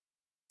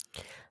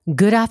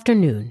Good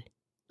afternoon,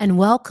 and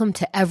welcome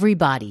to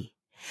Everybody,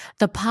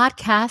 the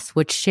podcast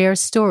which shares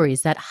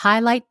stories that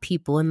highlight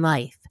people in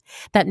life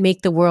that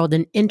make the world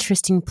an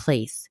interesting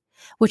place,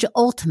 which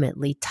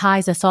ultimately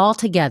ties us all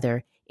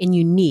together in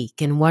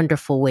unique and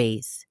wonderful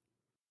ways.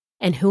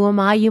 And who am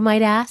I, you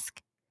might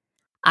ask?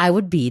 I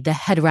would be the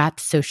head-wrapped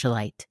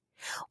socialite,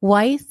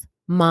 wife,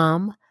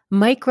 mom,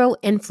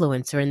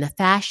 micro-influencer in the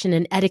fashion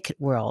and etiquette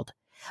world.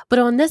 But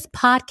on this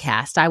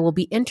podcast, I will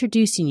be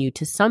introducing you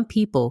to some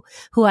people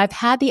who I've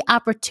had the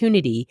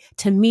opportunity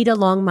to meet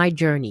along my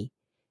journey,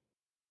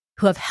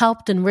 who have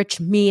helped enrich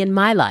me and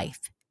my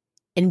life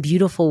in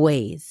beautiful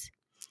ways,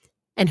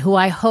 and who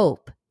I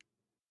hope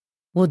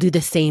will do the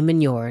same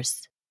in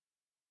yours.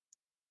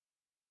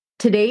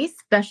 Today's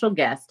special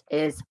guest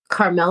is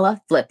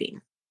Carmella F,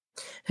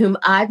 whom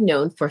I've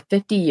known for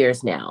 50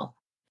 years now.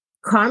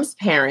 Carm's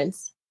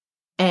parents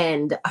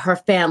and her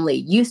family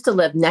used to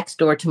live next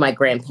door to my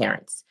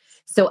grandparents.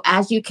 So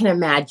as you can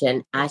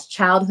imagine, as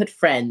childhood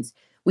friends,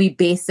 we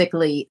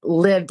basically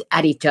lived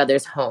at each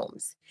other's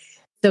homes.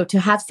 So to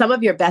have some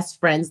of your best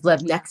friends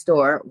live next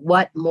door,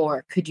 what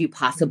more could you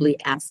possibly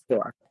ask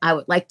for? I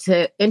would like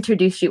to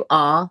introduce you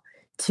all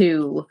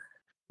to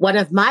one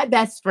of my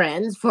best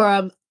friends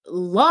from a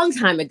long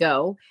time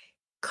ago,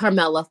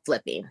 Carmella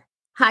F.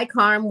 Hi,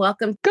 Carm.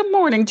 Welcome. Good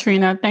morning,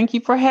 Trina. Thank you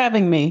for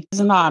having me.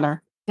 It's an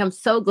honor. I'm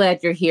so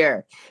glad you're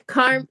here.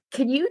 Carm,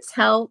 can you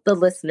tell the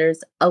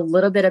listeners a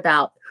little bit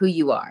about who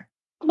you are?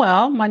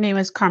 Well, my name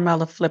is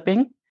Carmella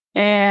F,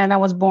 and I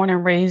was born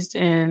and raised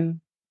in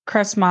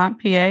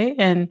Crestmont, PA,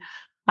 and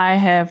I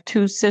have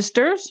two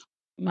sisters,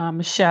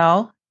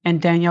 Michelle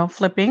and Danielle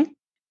F,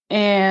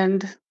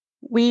 and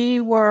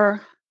we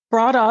were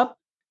brought up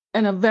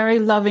in a very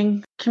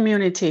loving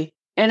community,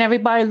 and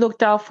everybody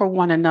looked out for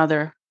one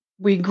another.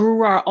 We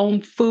grew our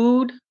own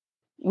food.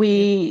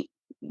 We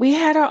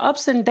had our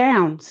ups and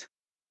downs.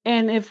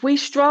 And if we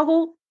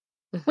struggled,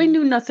 we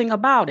knew nothing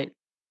about it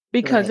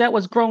because that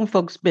was grown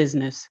folks'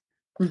 business.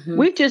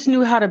 We just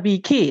knew how to be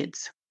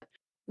kids.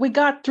 We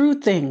got through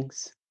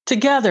things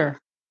together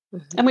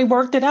and we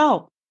worked it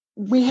out.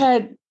 We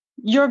had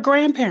your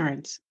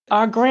grandparents,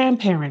 our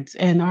grandparents,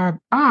 and our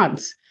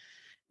aunts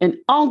and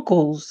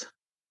uncles.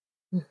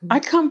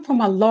 I come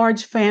from a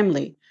large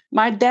family.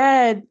 My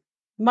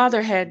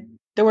mother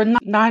there were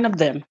 9 of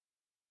them.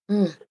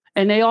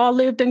 And they all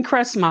lived in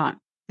Crestmont,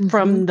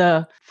 from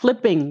the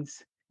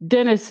Flippings,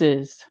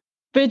 Dennises,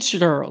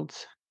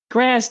 Fitzgeralds,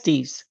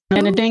 Grasties,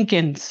 and the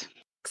Dinkins.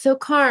 So,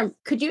 Carm,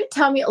 could you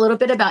tell me a little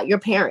bit about your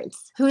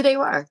parents, who they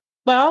were?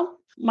 Well,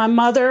 my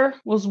mother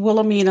was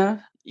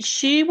Wilhelmina.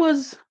 She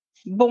was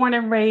born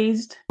and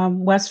raised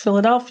in West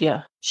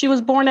Philadelphia. She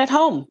was born at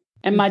home.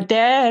 And my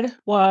dad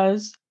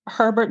was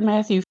Herbert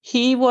Matthew.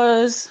 He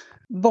was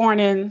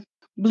born in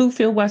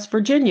Bluefield, West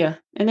Virginia.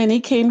 And then he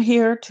came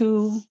here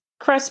to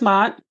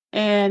Crestmont.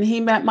 And he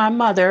met my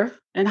mother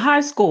in high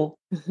school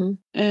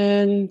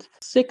in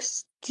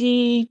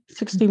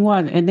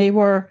 61, and they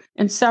were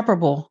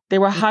inseparable. They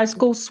were high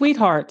school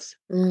sweethearts.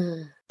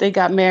 They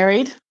got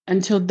married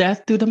until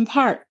death do them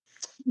part.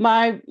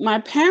 My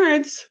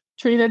parents,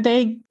 Trina,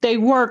 they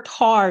worked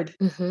hard.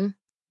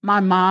 My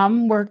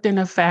mom worked in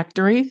a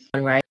factory,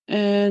 right,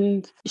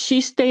 and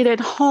she stayed at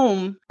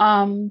home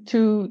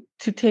to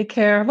take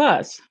care of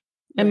us.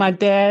 And my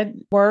dad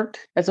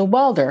worked as a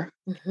welder.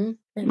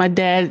 My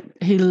dad,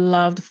 he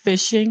loved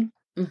fishing,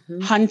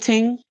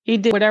 hunting. He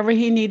did whatever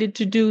he needed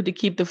to do to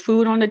keep the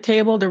food on the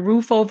table, the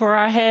roof over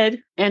our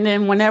head. And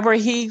then whenever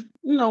he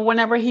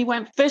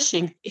went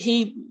fishing,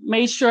 he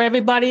made sure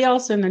everybody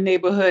else in the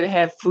neighborhood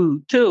had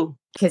food too.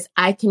 Because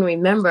I can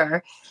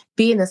remember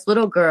being this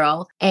little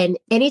girl, and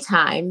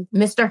anytime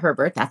Mr.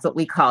 Herbert, that's what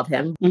we called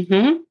him.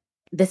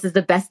 This is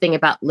the best thing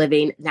about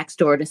living next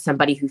door to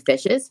somebody who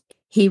fishes.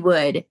 He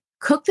would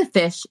cook the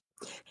fish.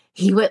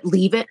 He would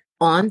leave it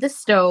on the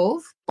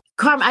stove.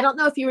 Carm, I don't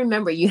know if you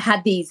remember, you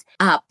had these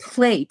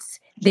plates.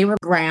 They were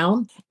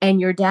brown, and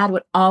your dad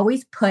would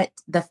always put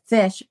the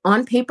fish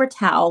on paper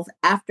towels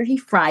after he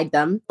fried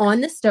them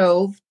on the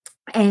stove.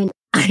 And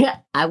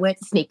I went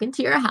to sneak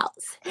into your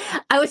house.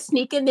 I would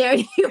sneak in there.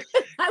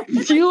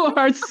 You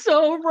are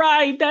so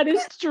right. That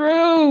is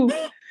true.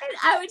 And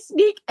I would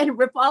sneak and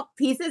rip off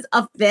pieces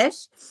of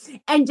fish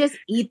and just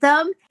eat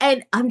them.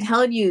 And I'm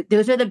telling you,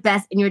 those are the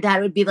best. And your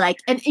dad would be like,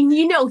 and he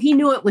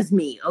knew it was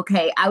me.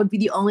 Okay. I would be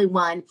the only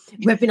one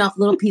ripping off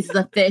little pieces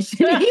of fish.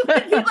 And he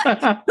would be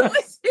like,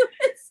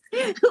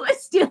 who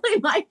was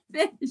stealing my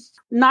fish?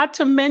 Not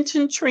to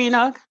mention,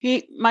 Trina,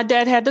 my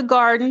dad had the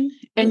garden,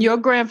 and your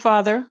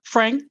grandfather,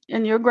 Frank,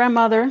 and your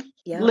grandmother,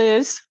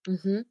 Liz.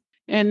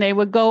 And they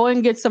would go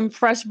and get some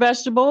fresh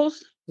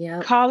vegetables,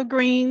 collard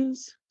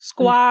greens,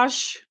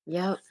 squash,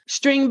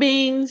 string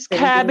beans,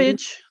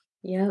 cabbage,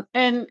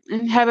 and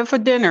have it for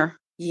dinner.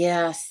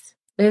 Yes.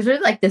 Those were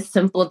like the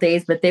simple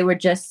days, but they were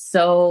just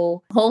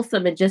so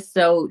wholesome and just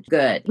so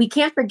good. We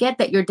can't forget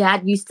that your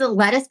dad used to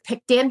let us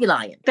pick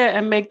dandelion.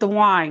 And make the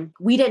wine.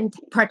 We didn't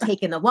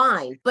partake in the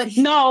wine, but...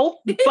 No,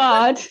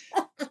 but...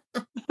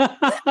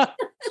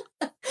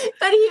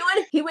 But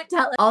he would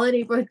tell all the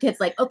neighborhood kids,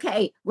 like,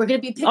 okay, we're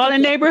going to be All the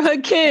picking.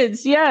 neighborhood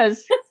kids,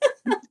 yes.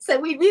 So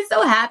we'd be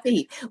so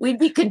happy. We'd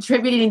be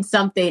contributing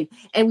something,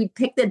 and we'd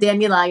pick the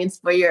dandelions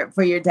for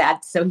your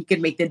dad so he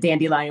could make the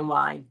dandelion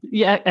wine.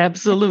 Yeah,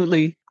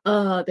 absolutely.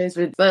 Oh, those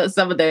were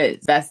some of the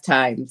best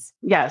times.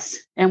 Yes.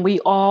 And we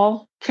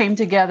all came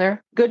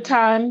together, good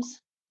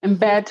times and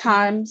bad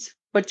times.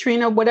 But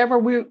Trina,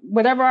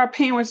 whatever our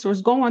parents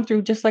was going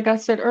through, just like I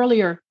said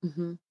earlier,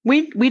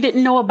 we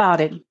didn't know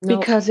about it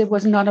because it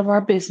was none of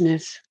our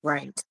business.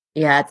 Right.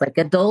 Yeah, it's like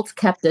adults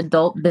kept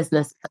adult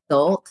business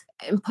adult.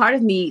 And part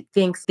of me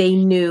thinks they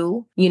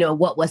knew,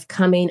 what was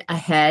coming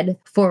ahead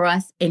for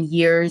us in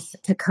years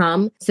to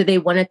come. So they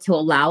wanted to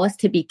allow us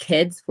to be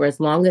kids for as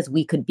long as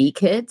we could be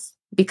kids,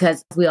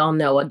 because we all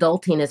know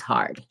adulting is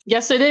hard.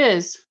 Yes, it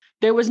is.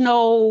 There was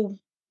no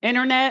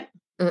internet.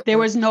 There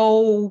was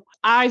no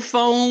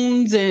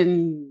iPhones,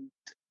 and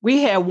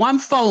we had one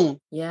phone.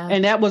 Yeah.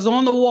 And that was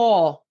on the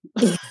wall.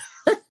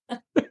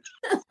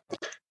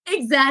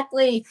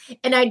 Exactly.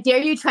 And I dare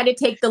you try to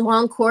take the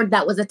long cord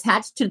that was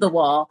attached to the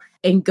wall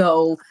and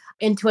go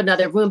into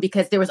another room,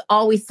 because there was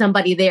always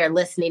somebody there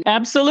listening.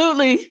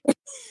 Absolutely.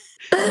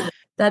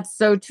 That's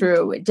so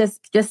true. Just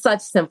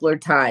such simpler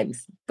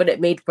times, but it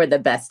made for the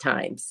best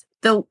times.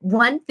 The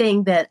one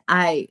thing that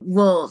I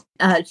will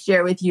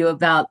share with you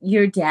about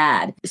your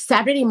dad,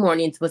 Saturday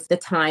mornings was the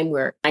time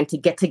where I'm to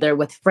get together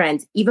with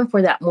friends, even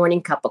for that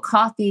morning cup of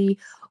coffee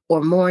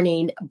or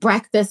morning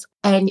breakfast.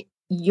 And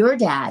your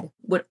dad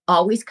would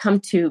always come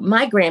to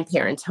my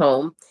grandparents'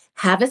 home,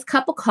 have his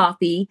cup of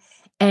coffee.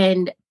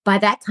 And by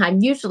that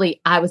time,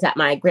 usually I was at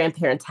my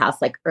grandparents'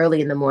 house like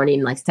early in the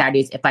morning, like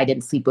Saturdays, if I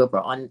didn't sleep over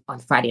on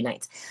Friday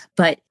nights.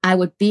 But I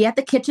would be at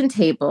the kitchen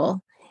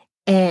table,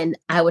 and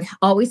I would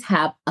always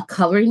have a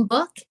coloring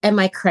book and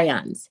my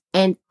crayons.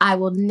 And I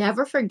will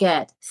never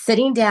forget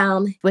sitting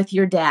down with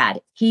your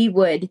dad. He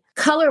would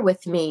color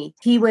with me.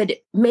 He would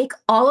make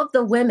all of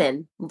the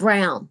women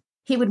brown.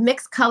 He would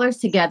mix colors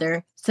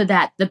together so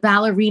that the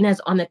ballerinas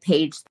on the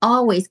page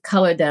always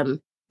color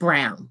them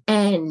brown.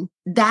 And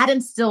that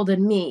instilled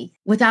in me,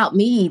 without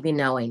me even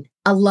knowing,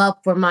 a love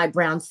for my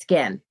brown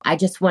skin. I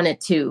just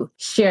wanted to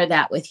share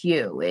that with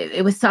you.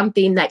 It was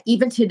something that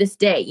even to this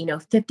day,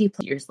 50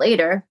 years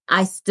later,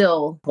 I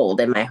still hold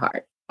in my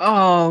heart.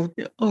 Oh,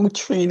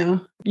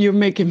 Trina, you're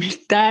making me,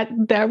 that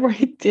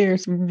right there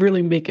is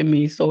really making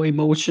me so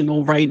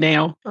emotional right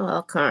now.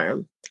 Oh,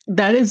 Carm.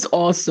 That is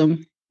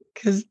awesome.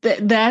 Because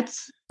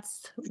that's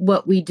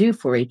what we do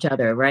for each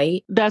other,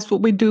 right? That's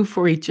what we do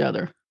for each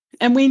other.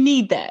 And we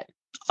need that.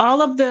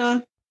 All of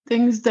the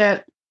things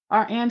that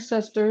our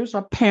ancestors,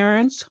 our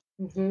parents,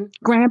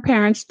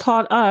 grandparents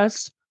taught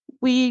us,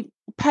 we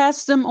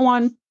pass them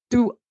on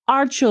through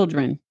our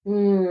children.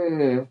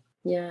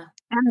 Yeah.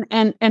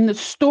 And the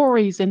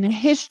stories and the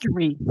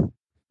history.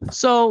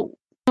 So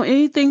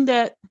anything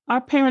that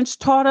our parents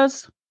taught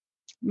us,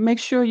 make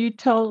sure you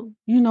tell,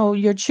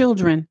 your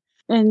children,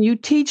 and you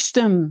teach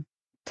them,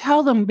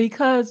 tell them,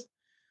 because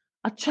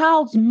a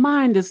child's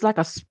mind is like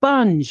a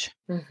sponge.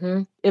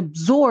 It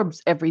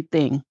absorbs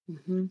everything.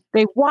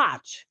 They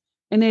watch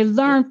and they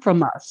learn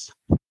from us.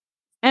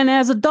 And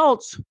as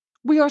adults,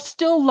 we are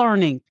still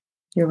learning.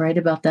 You're right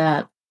about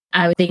that.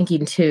 I was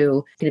thinking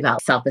too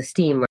about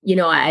self-esteem.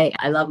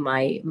 I love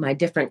my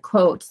different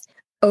quotes.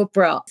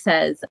 Oprah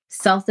says,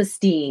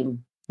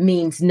 self-esteem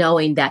means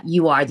knowing that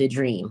you are the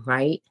dream,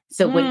 right?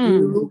 So when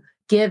you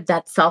give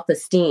that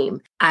self-esteem,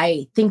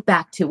 I think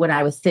back to when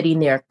I was sitting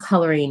there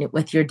coloring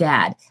with your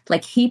dad.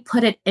 Like, he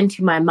put it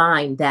into my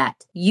mind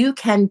that you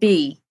can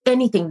be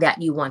anything that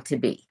you want to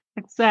be.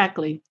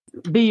 Exactly.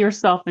 Be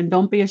yourself and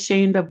don't be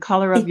ashamed of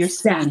color of your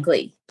skin.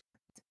 Exactly.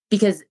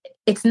 Because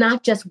it's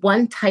not just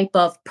one type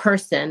of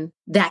person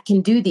that can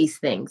do these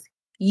things.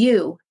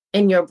 You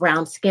and your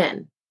brown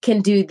skin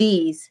can do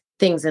these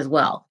things as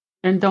well.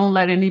 And don't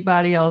let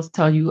anybody else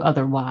tell you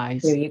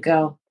otherwise. There you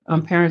go.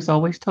 Parents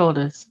always told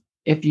us,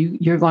 if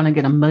you're going to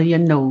get a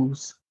million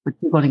no's, but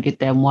you're going to get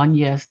that one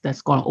yes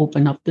that's going to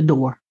open up the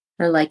door.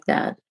 I like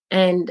that.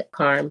 And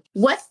Carm,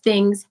 what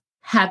things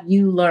have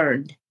you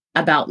learned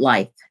about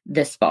life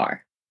this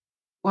far?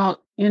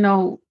 Well,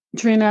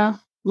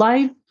 Trina,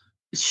 life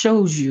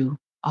shows you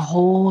a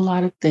whole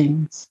lot of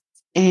things.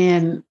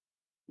 And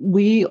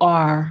we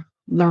are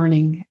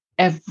learning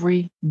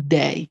every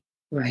day.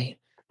 Right.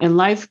 And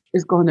life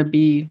is going to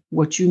be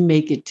what you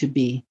make it to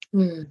be.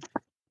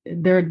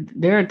 There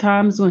are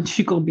times when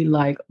you're going to be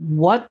like,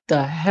 what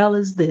the hell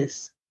is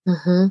this?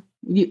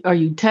 Are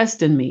you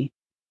testing me?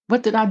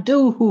 What did I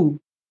do? Who?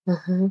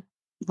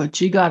 But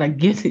you got to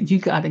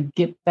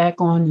get back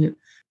on your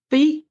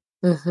feet.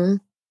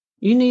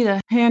 You need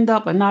a hand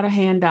up and not a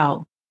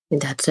handout.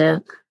 That's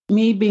it.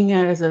 Me being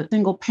as a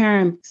single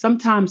parent,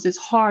 sometimes it's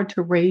hard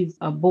to raise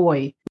a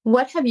boy.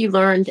 What have you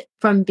learned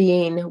from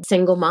being a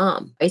single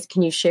mom?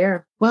 Can you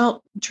share?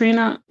 Well,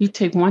 Trina, you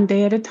take one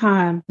day at a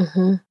time.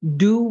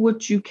 Do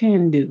what you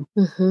can do.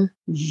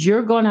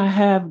 You're going to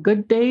have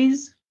good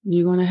days.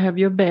 You're going to have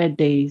your bad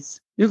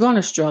days. You're going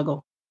to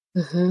struggle.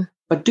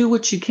 but do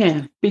what you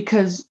can,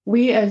 because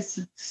we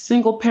as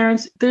single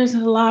parents, there's a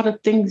lot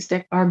of things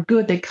that are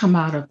good that come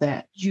out of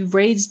that. You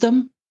raised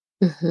them,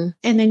 and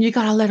then you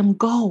got to let them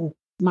go.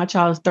 My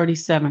child is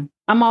 37.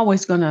 I'm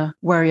always going to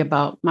worry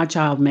about my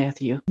child,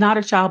 Matthew. Not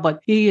a child, but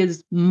he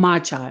is my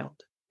child.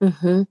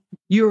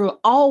 You're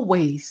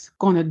always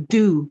going to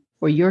do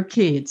for your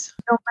kids,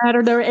 no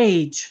matter their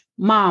age.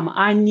 Mom,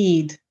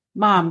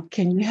 Mom,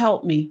 can you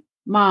help me?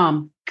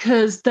 Mom,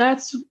 because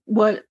that's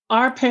what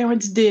our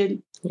parents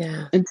did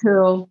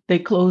until they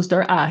closed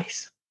their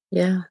eyes.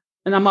 Yeah.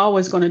 And I'm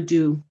always going to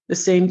do the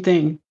same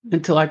thing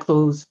until I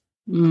close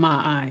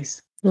my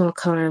eyes. Well,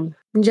 Carm,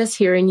 just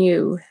hearing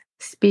you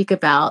speak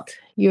about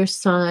your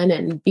son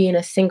and being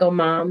a single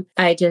mom,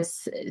 I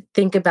just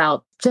think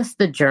about just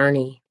the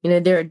journey.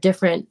 There are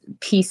different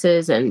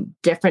pieces and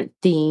different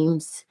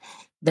themes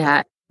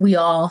that we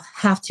all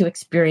have to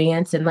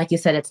experience. And like you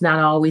said, it's not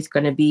always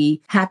going to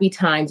be happy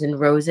times and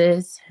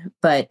roses,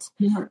 but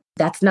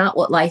that's not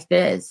what life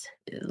is.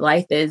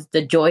 Life is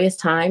the joyous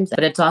times,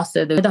 but it's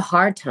also the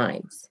hard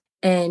times.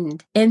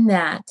 And in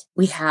that,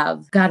 we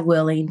have, God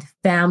willing,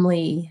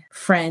 family,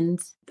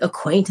 friends,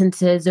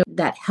 acquaintances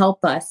that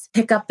help us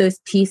pick up those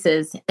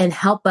pieces and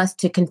help us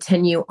to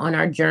continue on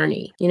our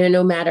journey.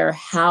 No matter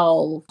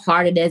how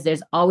hard it is,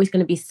 there's always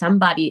going to be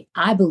somebody,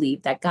 I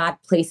believe, that God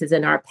places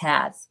in our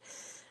paths.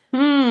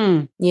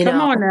 Come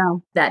on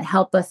now. That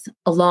help us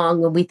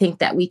along when we think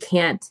that we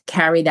can't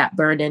carry that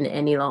burden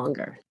any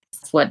longer.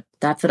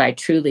 That's what I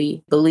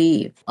truly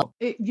believe.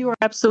 You are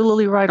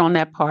absolutely right on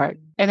that part.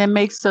 And it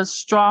makes us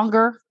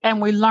stronger,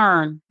 and we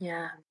learn.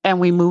 Yeah. And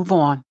we move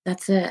on.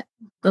 That's it.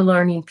 The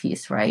learning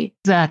piece, right?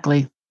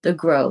 Exactly. The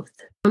growth.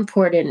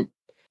 Important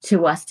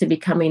to us to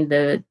becoming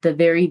the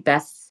very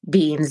best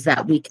beings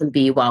that we can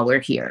be while we're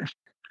here.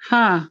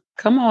 Come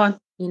on.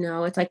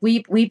 It's like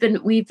we've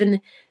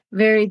been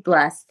very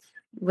blessed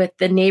with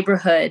the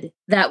neighborhood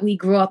that we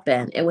grew up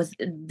in. It was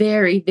a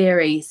very,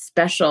 very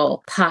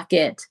special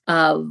pocket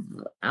of,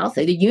 I'll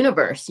say, the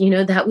universe,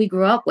 that we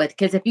grew up with.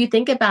 Because if you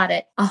think about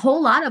it, a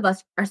whole lot of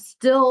us are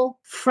still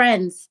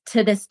friends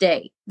to this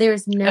day.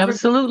 There's never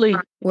absolutely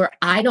where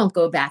I don't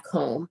go back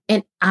home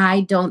and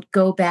I don't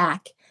go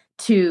back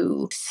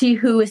to see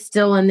who is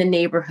still in the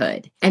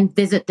neighborhood and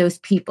visit those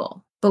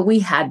people. But we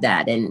had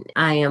that, and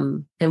I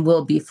am and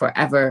will be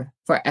forever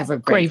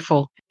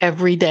grateful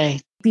every day.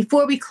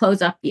 Before we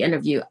close up the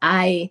interview,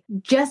 I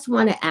just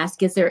want to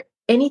ask, is there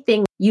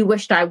anything you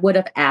wished I would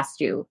have asked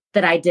you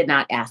that I did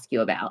not ask you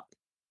about?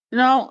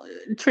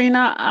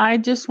 Trina, I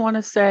just want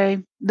to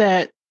say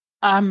that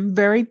I'm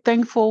very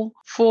thankful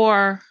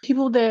for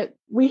people that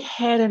we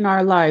had in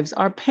our lives,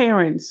 our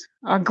parents,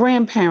 our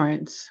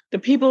grandparents, the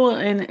people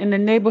in the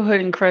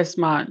neighborhood in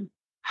Crestmont,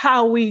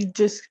 how we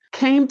just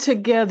came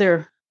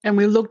together and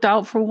we looked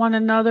out for one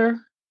another,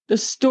 the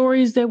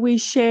stories that we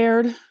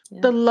shared,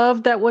 the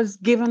love that was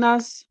given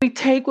us. We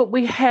take what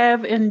we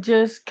have and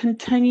just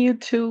continue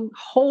to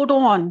hold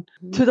on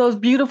to those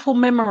beautiful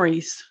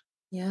memories.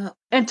 Yeah.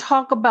 And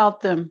talk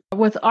about them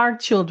with our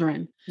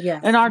children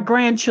and our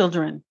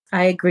grandchildren.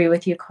 I agree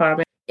with you,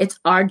 Carmen. It's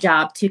our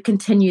job to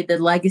continue the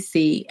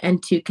legacy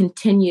and to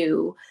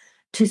continue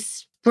to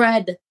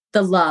spread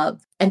the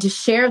love and to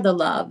share the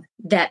love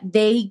that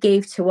they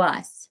gave to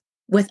us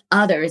with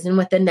others and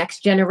with the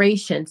next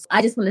generations.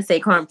 I just want to say,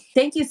 Carm,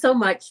 thank you so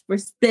much for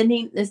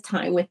spending this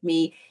time with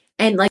me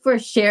and for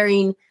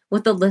sharing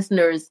with the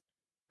listeners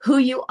who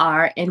you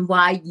are and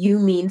why you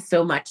mean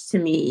so much to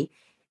me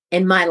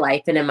in my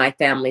life and in my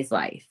family's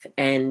life.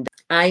 And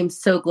I'm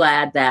so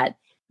glad that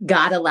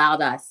God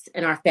allowed us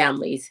and our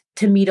families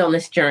to meet on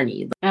this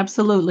journey.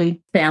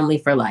 Absolutely. Family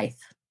for life.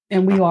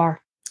 And we are.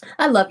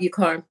 I love you,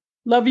 Carm.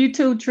 Love you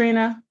too,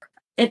 Trina.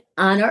 In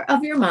honor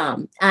of your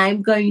mom,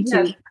 I'm going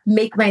to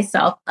make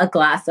myself a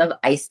glass of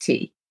iced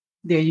tea.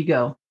 There you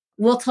go.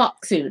 We'll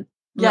talk soon.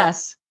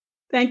 Yes.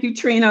 Thank you,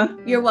 Trina.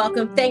 You're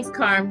welcome. Thanks,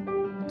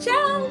 Carm.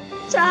 Ciao.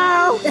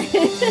 Ciao.